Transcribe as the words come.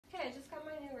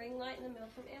in the mail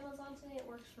from Amazon today. It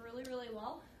works really, really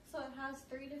well. So it has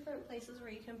 3 different places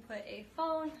where you can put a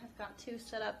phone. I've got 2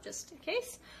 set up just in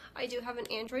case. I do have an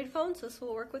Android phone, so this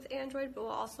will work with Android, but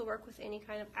will also work with any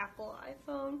kind of Apple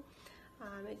iPhone.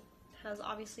 It has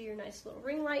obviously your nice little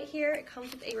ring light here. It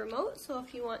comes with a remote, so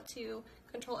if you want to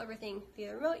control everything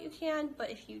via the remote, you can,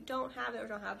 but if you don't have it or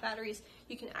don't have batteries,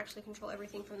 you can actually control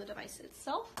everything from the device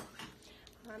itself.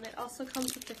 It also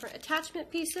comes with different attachment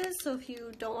pieces, so if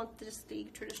you don't want just the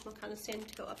traditional kind of stand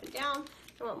to go up and down,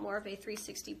 you want more of a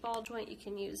 360 ball joint, you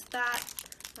can use that.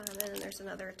 And then there's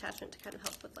another attachment to kind of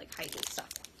help with like height and stuff.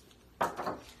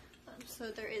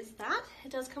 So there is that.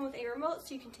 It does come with a remote,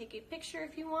 so you can take a picture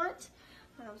if you want.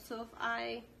 So if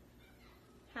I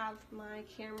have my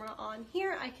camera on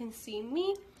here, I can see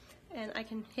me, and I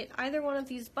can hit either one of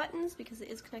these buttons because it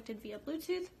is connected via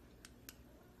Bluetooth,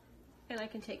 and I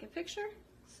can take a picture.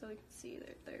 So you can see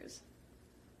that there's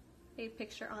a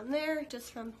picture on there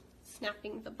just from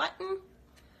snapping the button.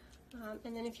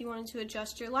 And then if you wanted to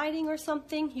adjust your lighting or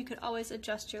something, you could always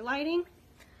adjust your lighting.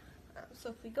 So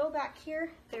if we go back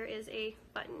here, there is a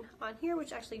button on here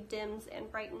which actually dims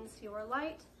and brightens your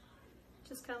light.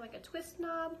 Just kind of like a twist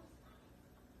knob.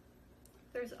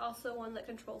 There's also one that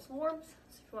controls warmth,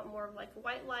 so if you want more of like a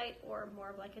white light or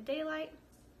more of like a daylight.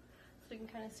 So you can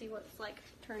kind of see what it's like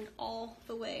turned all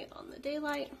the way on the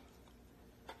daylight.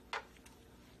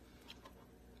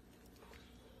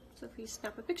 So if we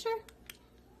snap a picture,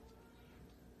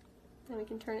 then we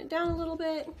can turn it down a little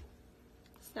bit,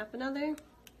 snap another,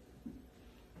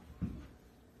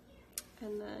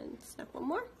 and then snap one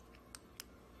more.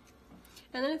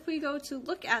 And then if we go to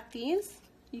look at these,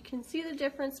 you can see the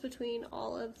difference between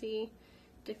all of the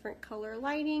different color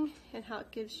lighting and how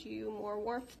it gives you more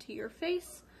warmth to your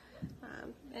face.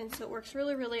 And so it works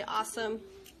really, really awesome.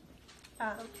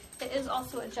 It is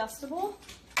also adjustable,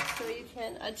 so you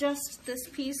can adjust this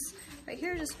piece right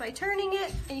here just by turning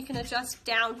it, and you can adjust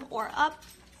down or up.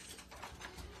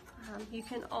 You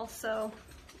can also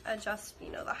adjust,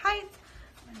 you know, the height,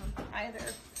 either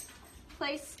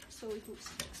place, so we can just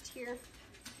adjust here.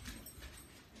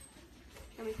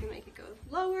 And we can make it go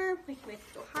lower, we can make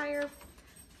it go higher,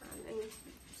 and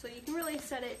so you can really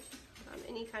set it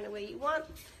any kind of way you want.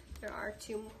 There are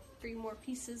 3 more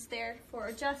pieces there for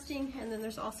adjusting, and then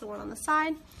there's also one on the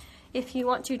side. If you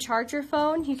want to charge your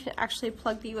phone, you can actually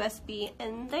plug the USB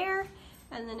in there,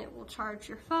 and then it will charge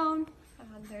your phone.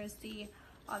 There's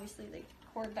obviously the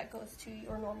cord that goes to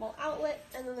your normal outlet,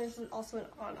 and then there's also an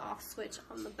on-off switch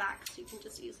on the back, so you can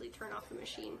just easily turn off the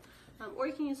machine, or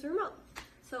you can use the remote.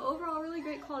 So overall, really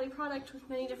great quality product with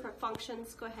many different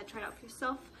functions. Go ahead, try it out for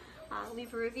yourself.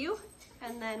 Leave a review,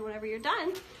 and then whenever you're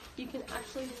done, you can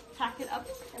actually pack it up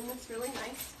in this really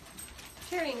nice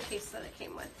carrying case that it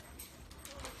came with.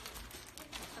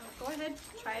 So go ahead,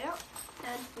 try it out,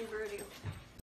 and leave a review.